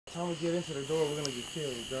Time we get into the door, we're gonna get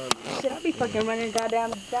killed. Shit, I be fucking running down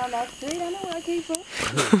that street. I know where I came from.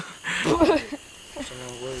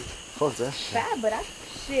 Fuck that shit. Bad, but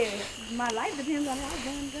shit, my life depends on how I'm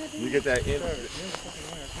going. Goddamn. You get that in.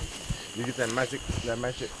 You get that magic.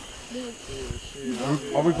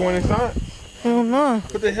 Are we going inside? Hell no.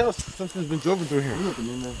 What the hell? Something's been driving through here.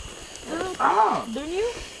 Do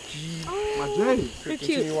you? My J. You're cute.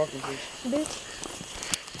 Continue walking, please. Bitch.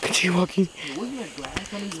 Continue walking. Wasn't there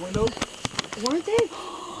glass on these windows? Weren't they?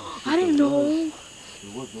 I didn't know. It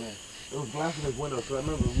was glass. There was glass in these windows, so I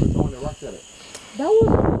remember we were throwing the rocks at it. That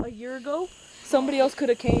was a year ago. Somebody else could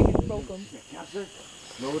have came and broke them.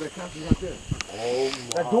 No, that capsule's not there. Oh my.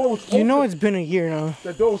 That door was open. You know it's been a year now.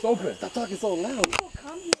 That door was open. Stop talking so loud. People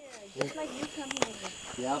come here, just like you come here.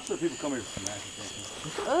 Yeah, I'm sure people come here to smash something.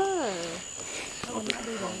 I would not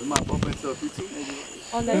do that. We might bump into a few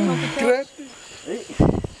teenagers. On that couch.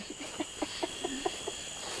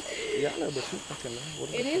 Yeah, I know, but you fucking know.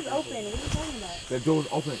 It is open. What are you talking about? That door was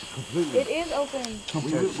open completely. It is open.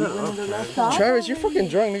 Shut up. Travis, you're fucking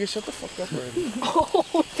drunk, nigga. Shut the fuck up already.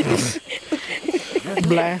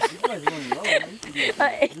 Blast. An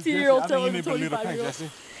 18-year-old telling a 25-year-old.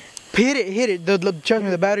 Hit it. Trust me,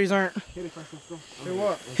 the batteries aren't. Hit it first, let's go. Hit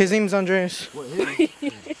what? His name's Andres. What, hit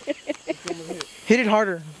it? Hit it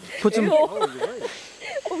harder. Put some. Oh,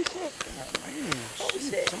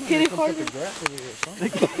 shit. Hit it harder.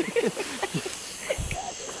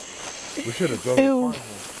 We should have drove the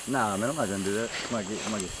Nah, man, I'm not gonna do that. I might get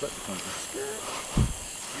stuck or something.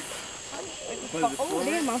 Oh,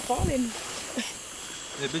 damn, I'm falling.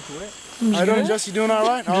 That bitch wet? How you doing, Jesse? Doing all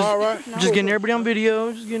right? All right. Just getting everybody on video.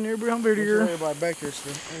 Everybody back here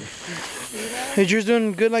still. Is yours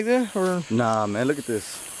doing good like this? Or Nah, man, look at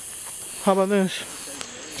this. how about this?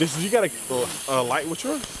 Jesse, you got a light with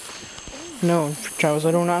yours? No, Travis,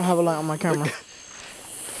 I do not have a light on my camera.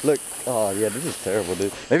 Look. Oh, yeah, this is terrible,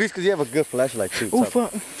 dude. Maybe it's because you have a good flashlight, too. Oh,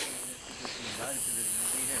 fuck.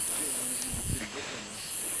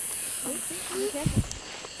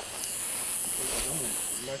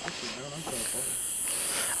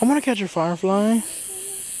 I want to catch a firefly.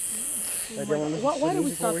 Why did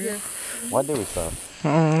we stop here? Why did we stop?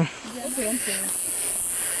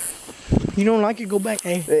 You don't like it? Go back.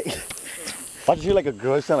 Hey. Why did you hear like a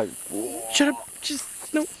girl sound like... Shut up. Just,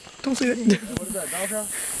 no. Don't say that. What is that, doghouse?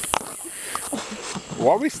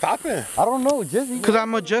 Why are we stopping? I don't know, Jesse. Because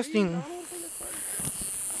I'm adjusting. I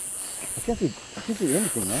can't see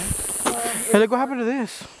anything, man. Hey, look what happened to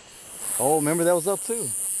this. Oh, remember that was up too.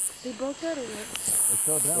 They broke that or what? It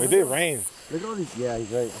fell down. It did rain. Look at all these. Yeah, he's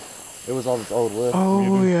right. It was all this old wood.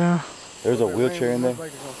 Oh, yeah. There's a wheelchair in there.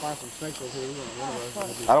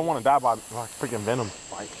 I don't want to die by freaking venom.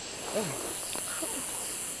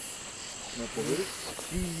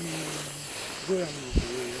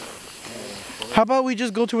 How about we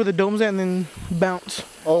just go to where the dome's at and then bounce?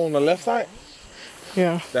 Oh, on the left side?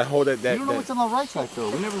 Yeah. That whole You don't know what's on the right side though.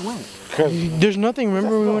 We never went. There's nothing.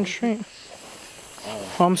 Remember, we went straight.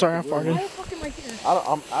 Oh, I'm sorry, I farted. Why fucking right here?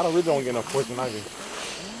 I really don't get no poison ivy.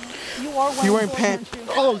 You wearing pants?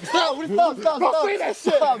 Oh, stop! Stop! Don't say that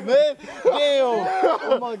shit! Stop, man! Damn!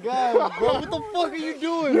 Oh my God, bro! What the fuck are you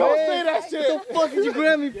doing, Don't man? say that shit! What the fuck did you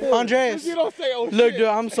grab me for? Andres, You don't say oh shit. look, dude,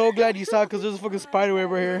 I'm so glad you saw it because there's a fucking spider web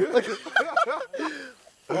right here.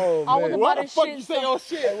 Oh, I was man. about Why to the fuck shit you say oh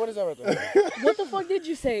shit? Hey, what is that right there? What the fuck did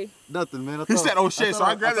you say? Nothing, man. He said oh shit, so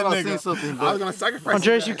I grabbed that I seen nigga. something, I was gonna sacrifice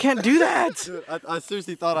Andres, you can't do that. Dude, I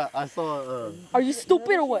seriously thought I saw. Are you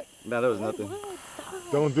stupid or what? Nah, there was nothing.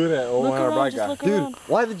 Don't do that. Oh, Look my around, right just guy. look Dude, around.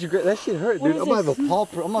 why did you grab that shit? Hurt, What dude. is I'm gonna have this? a paw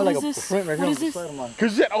print. I'm gonna What like is a this? print right What here is on the this? side of mine.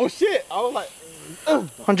 Cause you said oh shit. I was like,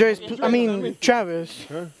 Andres, I mean, Travis.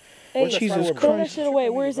 Hey, Jesus throw that Christ. shit away.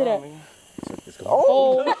 Where is it at?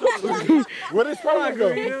 oh. Where did spider go?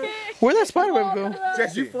 Where'd that spider web go?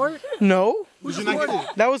 Jesse. No. Did you not get it?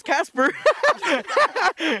 That was Casper.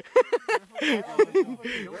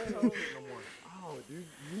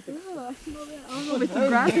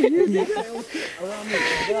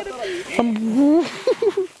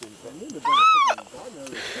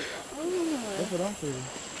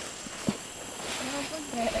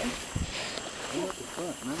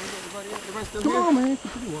 Come on, man.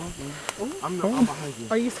 I'm behind you.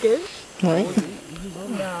 Are you scared? Right.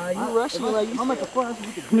 Nah, you rushing like you. I'm at the front.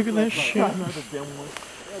 Look at that shit.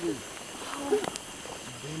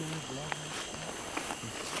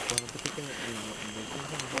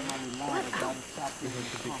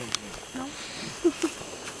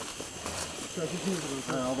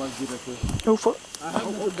 Oh fuck.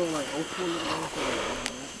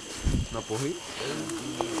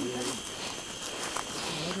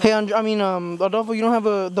 Hey, I mean, Adolfo, you don't have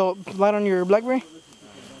the light on your BlackBerry?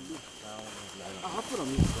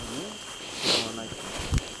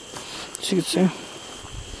 So you can see.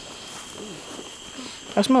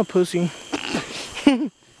 I smell pussy.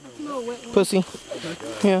 Pussy.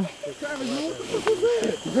 Yeah.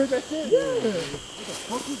 You heard that shit? Yeah. What the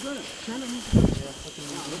fuck was that?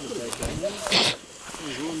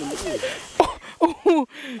 Oh,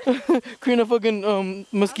 Karina, fucking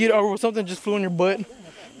mosquito or something just flew in your butt. Is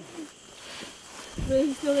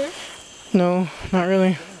he still there? No, not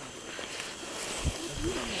really.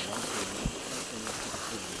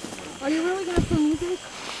 Are you really gonna film music?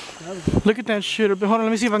 Look at that shit up there. Hold on,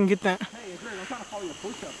 let me see if I can get that.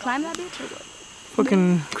 Climb that bitch or what?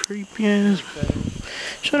 Fucking creepy ass.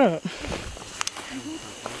 Shut up.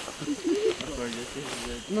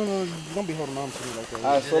 No, don't be holding on to me like that.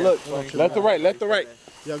 Alright, so look. Left to right, left to right.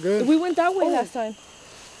 Y'all good? We went that way last time.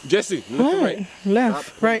 Jesse, left to right.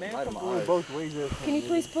 Left, right. Both ways. Can you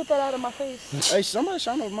please put that out of my face? Hey, somebody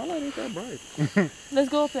shine over my light ain't that bright. Let's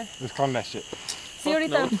go up there. Let's climb that shit. See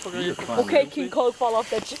ahorita. Okay, King Kong fall off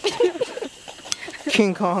that shit.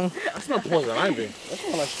 King Kong. That's not poison ivy. That's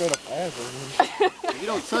not like straight up ass. If you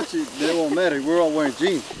don't touch it, then it won't matter. We're all wearing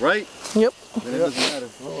jeans, right? Yep. Then it doesn't matter.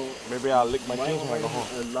 Maybe I'll lick my jeans when I go home.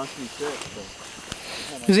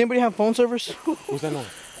 Does anybody have phone service? What's that noise?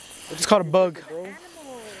 It's called a bug.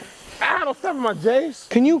 Ah, don't step in my J's.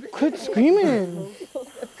 Can you quit screaming?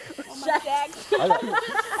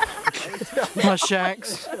 My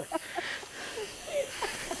shacks.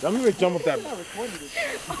 Let me jump up that.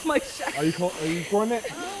 Oh my shit. Are you recording that?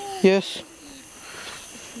 Yes.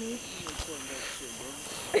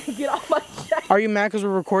 Get off my shit. Are you mad because we're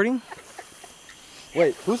recording?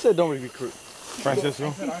 Wait, who said don't recruit?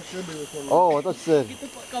 Francisco. Oh, I thought you said. Get the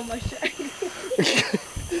fuck on my shit.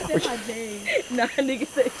 He said my name. Nah, nigga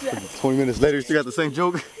said shit. 20 minutes later, you still got the same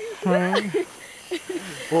joke?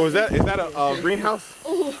 What was that? Is that a greenhouse?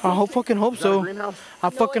 I fucking hope so. Greenhouse? I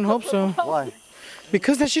fucking hope so. Why?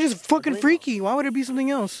 Because that shit is fucking freaky. Why would it be something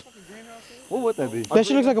else? What would that be? That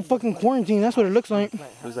shit looks like a fucking quarantine. That's what it looks like.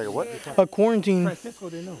 Looks like a what? A quarantine. Francisco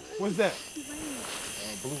didn't know. What's that?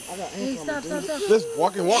 Hey, stop. Just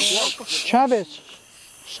walk. Travis,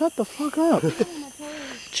 shut the fuck up.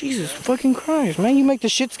 Jesus fucking Christ, man. You make the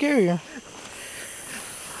shit scarier.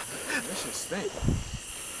 That shit stink.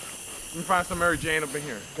 Let me find some Mary Jane up in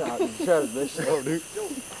here. God, Travis, that shit up, dude.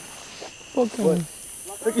 Fucking.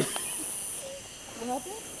 What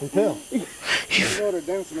happened? Tell.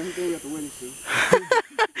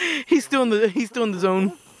 He's still in the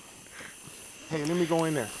zone. Hey, let me go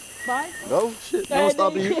in there. Bye. No, shit. No one's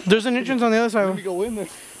stopping you. There's an entrance on the other Let me side. go in there.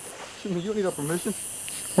 Shit, man, you don't need our permission.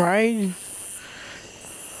 Right? Is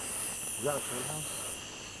that a train house?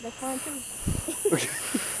 That's fine too.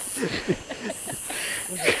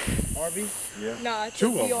 RV? Yeah. Nah, it's Two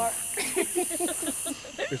New of them. York.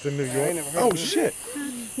 It's in New York. Oh shit.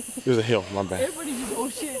 There's a hill, my bad. Everybody just, oh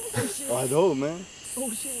shit. I know, man.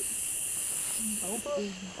 Oh shit.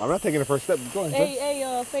 I'm not taking the first step. Go ahead.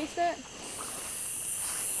 Hey, face that?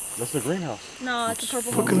 That's the greenhouse. No, it's a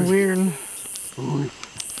purple one. Fucking weird.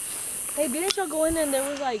 Hey, didn't y'all go in there and there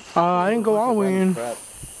was like... I didn't go all the way in. Crap.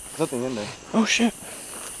 Nothing in there. Oh shit.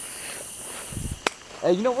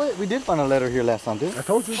 Hey, you know what? We did find a letter here last time, dude. I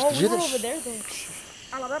told you. Oh, we were over there then.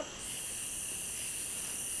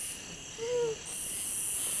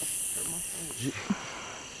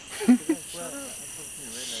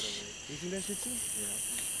 You see that shit too? Yeah.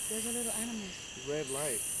 There's a little animal. Red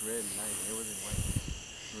light. Red light. It wasn't white.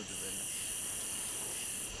 It was the red light.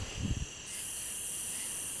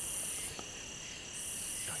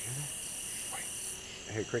 Y'all hear that? Wait.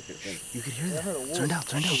 I hear crickets. You can hear that. Turn down.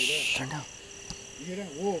 Turn down. You hear that?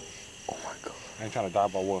 Wolf. Oh my god. I ain't trying to die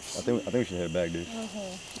by wolves. I think we should head back, dude.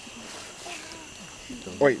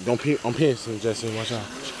 Wait, don't pee. I'm peeing, Jesse. Watch out.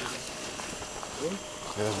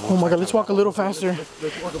 Oh my god, let's walk a little faster.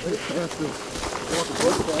 Let's walk a bit faster.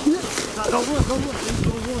 Don't run. Do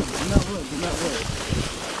not run.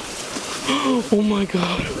 Oh my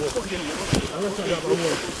god.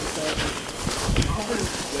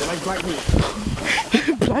 Like black meat.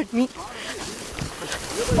 Black meat.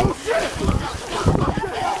 Oh shit!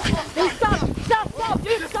 Hey, stop,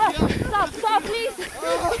 dude, stop, please.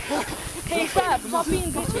 Hey, stop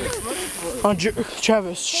being bitches.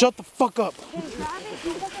 Travis, shut the fuck up.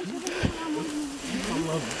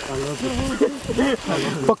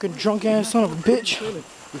 Fucking drunk ass son of a bitch.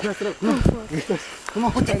 Come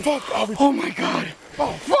on, what the fuck? Oh my god.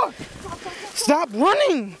 Oh fuck! Stop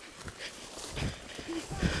running.